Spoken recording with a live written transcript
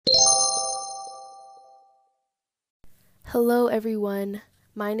Hello, everyone.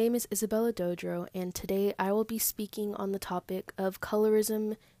 My name is Isabella Dodro, and today I will be speaking on the topic of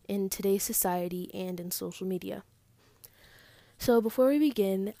colorism in today's society and in social media. So, before we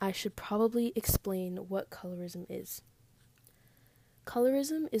begin, I should probably explain what colorism is.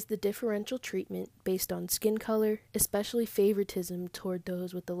 Colorism is the differential treatment based on skin color, especially favoritism toward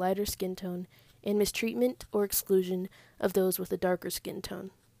those with a lighter skin tone, and mistreatment or exclusion of those with a darker skin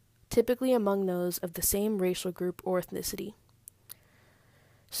tone, typically among those of the same racial group or ethnicity.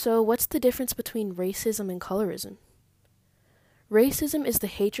 So, what's the difference between racism and colorism? Racism is the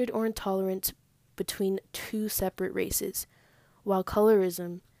hatred or intolerance between two separate races, while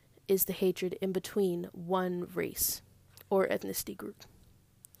colorism is the hatred in between one race or ethnicity group.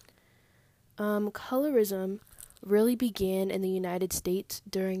 Colorism really began in the United States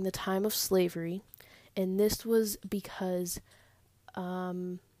during the time of slavery, and this was because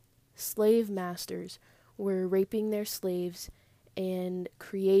slave masters were raping their slaves and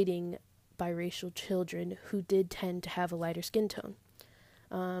creating biracial children who did tend to have a lighter skin tone.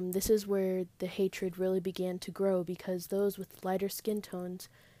 This is where the hatred really began to grow because those with lighter skin tones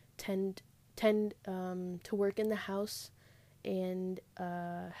tend to work in the house and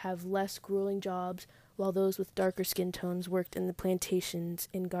have less grueling jobs, while those with darker skin tones worked in the plantations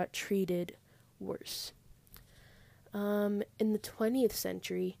and got treated worse. In the 20th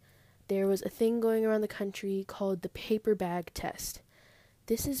century, there was a thing going around the country called the paper bag test.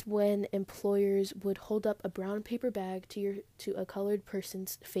 This is when employers would hold up a brown paper bag to a colored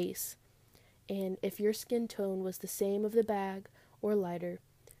person's face, and if your skin tone was the same of the bag or lighter,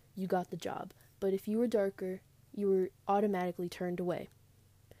 you got the job. But if you were darker, you were automatically turned away.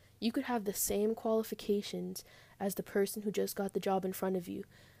 You could have the same qualifications as the person who just got the job in front of you,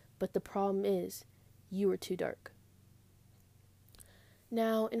 but the problem is, you were too dark.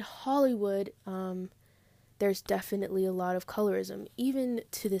 Now, in Hollywood, there's definitely a lot of colorism, even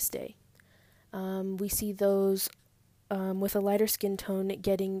to this day. We see those with a lighter skin tone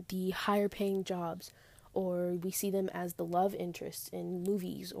getting the higher paying jobs, or we see them as the love interests in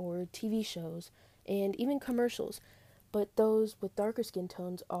movies or TV shows, and even commercials. But those with darker skin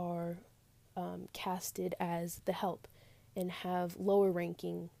tones are casted as the help and have lower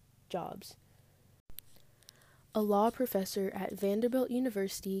ranking jobs. A law professor at Vanderbilt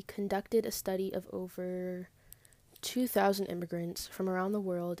University conducted a study of over 2,000 immigrants from around the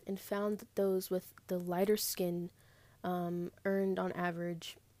world and found that those with the lighter skin earned on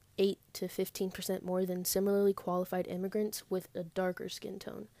average 8 to 15% more than similarly qualified immigrants with a darker skin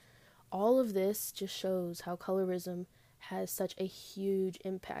tone. All of this just shows how colorism has such a huge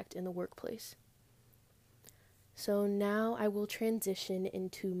impact in the workplace. So now I will transition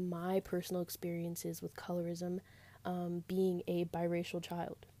into my personal experiences with colorism, being a biracial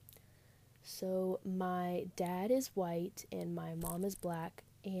child. So my dad is white and my mom is black,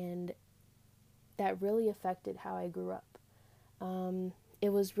 and that really affected how I grew up. It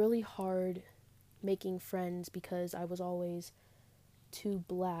was really hard making friends because I was always too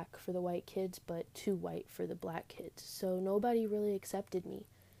black for the white kids, but too white for the black kids. So nobody really accepted me.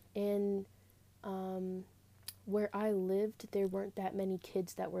 And where I lived, there weren't that many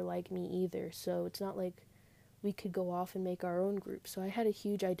kids that were like me either. So it's not like we could go off and make our own group. So I had a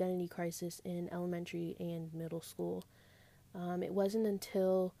huge identity crisis in elementary and middle school. It wasn't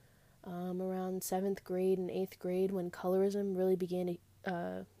until around 7th grade and 8th grade when colorism really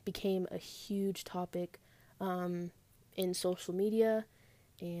became a huge topic in social media,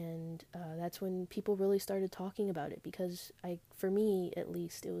 and that's when people really started talking about it, because for me at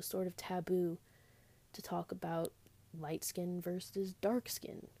least, it was sort of taboo to talk about light skin versus dark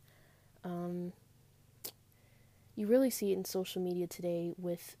skin. You really see it in social media today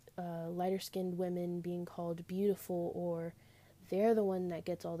with lighter skinned women being called beautiful, or they're the one that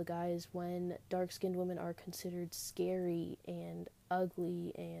gets all the guys, when dark skinned women are considered scary and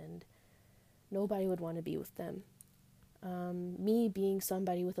ugly and nobody would want to be with them. Me being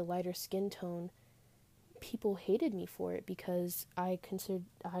somebody with a lighter skin tone, people hated me for it because I considered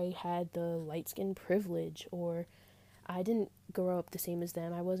I had the light skin privilege, or I didn't grow up the same as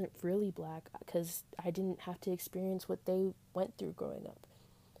them. I wasn't really black because I didn't have to experience what they went through growing up.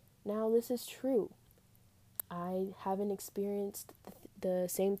 Now, this is true. I haven't experienced the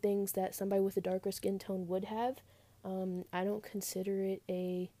same things that somebody with a darker skin tone would have. I don't consider it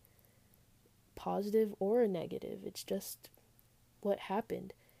a positive or a negative. It's just what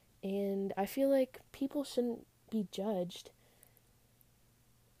happened. And I feel like people shouldn't be judged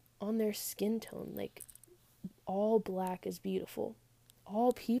on their skin tone. Like, all black is beautiful.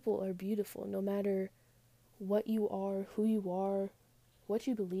 All people are beautiful, no matter what you are, who you are, what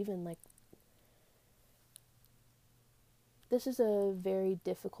you believe in. Like, this is a very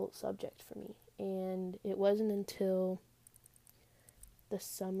difficult subject for me, and it wasn't until the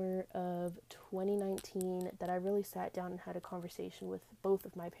summer of 2019 that I really sat down and had a conversation with both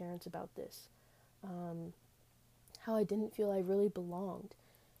of my parents about this. How I didn't feel I really belonged.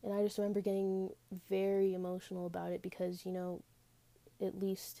 And I just remember getting very emotional about it because, at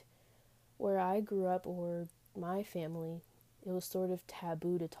least where I grew up or my family, it was sort of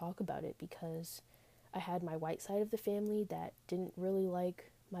taboo to talk about it because I had my white side of the family that didn't really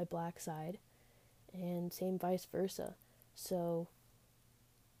like my black side, and same vice versa. So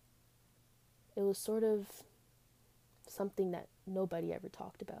it was sort of something that nobody ever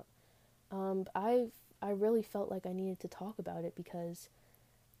talked about. I really felt like I needed to talk about it because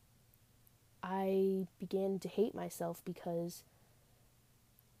I began to hate myself because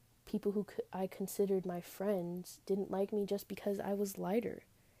people who I considered my friends didn't like me just because I was lighter.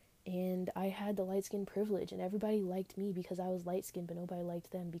 And I had the light skin privilege, and everybody liked me because I was light skinned, but nobody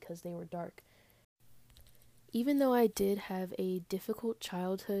liked them because they were dark. Even though I did have a difficult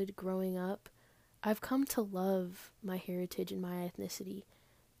childhood growing up, I've come to love my heritage and my ethnicity.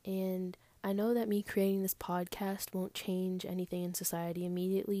 And I know that me creating this podcast won't change anything in society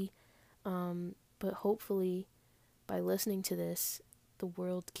immediately, but hopefully by listening to this, the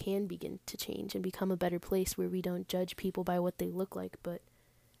world can begin to change and become a better place where we don't judge people by what they look like, but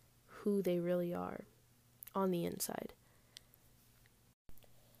who they really are on the inside.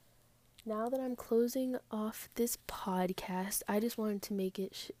 Now that I'm closing off this podcast, I just wanted to make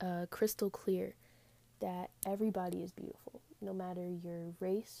it crystal clear that everybody is beautiful, no matter your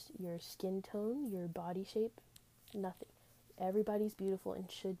race, your skin tone, your body shape, nothing. Everybody's beautiful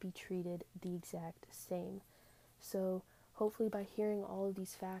and should be treated the exact same. So hopefully by hearing all of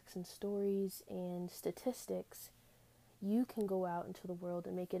these facts and stories and statistics, you can go out into the world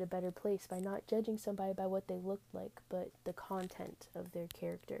and make it a better place by not judging somebody by what they look like, but the content of their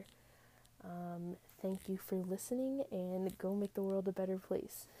character. Thank you for listening, and go make the world a better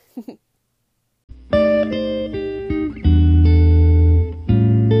place.